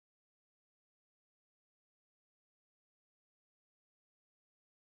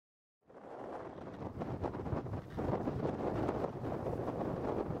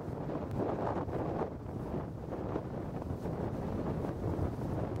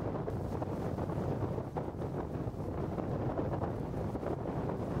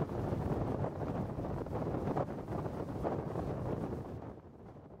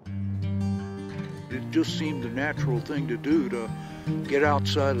just seemed the natural thing to do, to get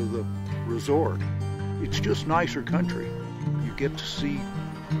outside of the resort. It's just nicer country. You get to see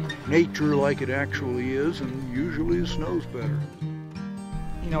nature like it actually is, and usually it snows better.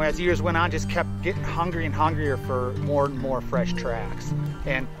 You know, as years went on, just kept getting hungry and hungrier for more and more fresh tracks.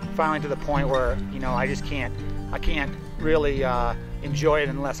 And finally to the point where, you know, I can't really enjoy it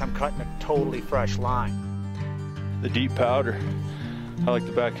unless I'm cutting a totally fresh line. The deep powder. I like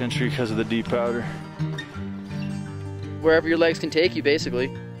the backcountry because of the deep powder. Wherever your legs can take you,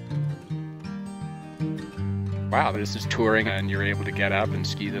 basically. Wow, this is touring, and you're able to get up and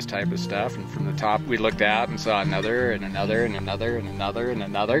ski this type of stuff. And from the top, we looked out and saw another and another and another and another and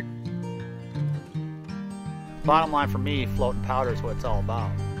another. Bottom line for me, floating powder is what it's all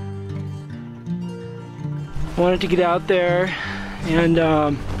about. I wanted to get out there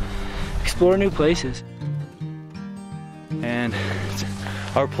and explore new places. And it's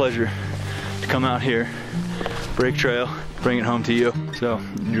our pleasure to come out here, break trail, bring it home to you. So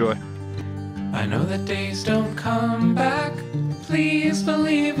enjoy. I know that days don't come back, please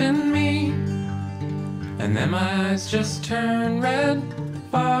believe in me. And then my eyes just turn red,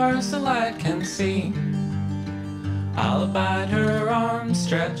 far as the light can see. I'll abide her arms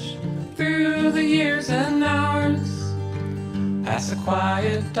stretch through the years and hours, past a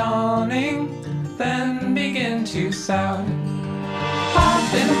quiet dawning, then begin to sour.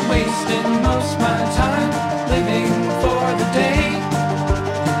 I've been wasting most my time living for the day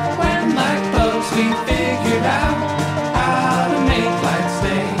when, like bugs, we figured out how to make life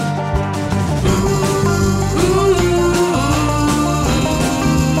stay.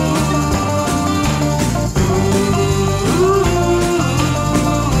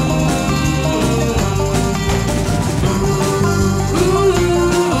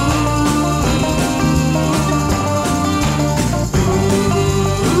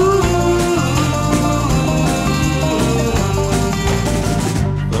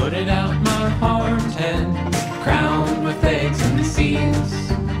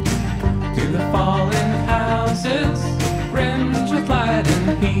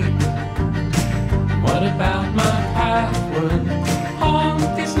 What about my path would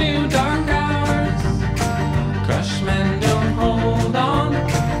haunt these new dark hours? Crushed men don't hold on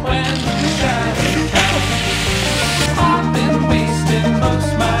when the shadows cast. I've been wasting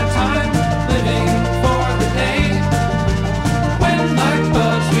most my time living for the day when, like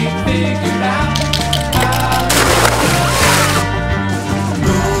bugs, we figured out how to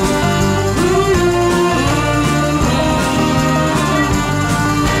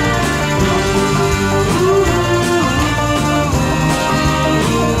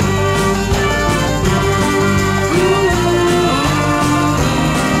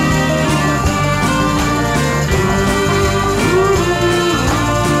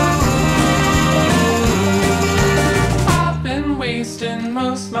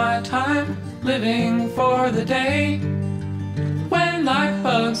most my time living for the day when, like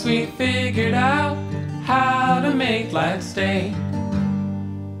bugs, we figured out how to make life stay.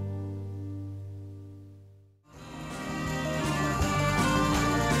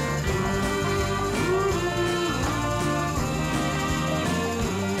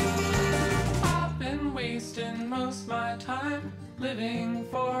 I've been wasting most my time living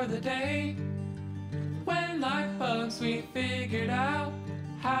for the day when, like bugs, we figured out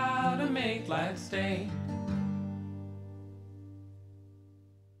how to make life stay.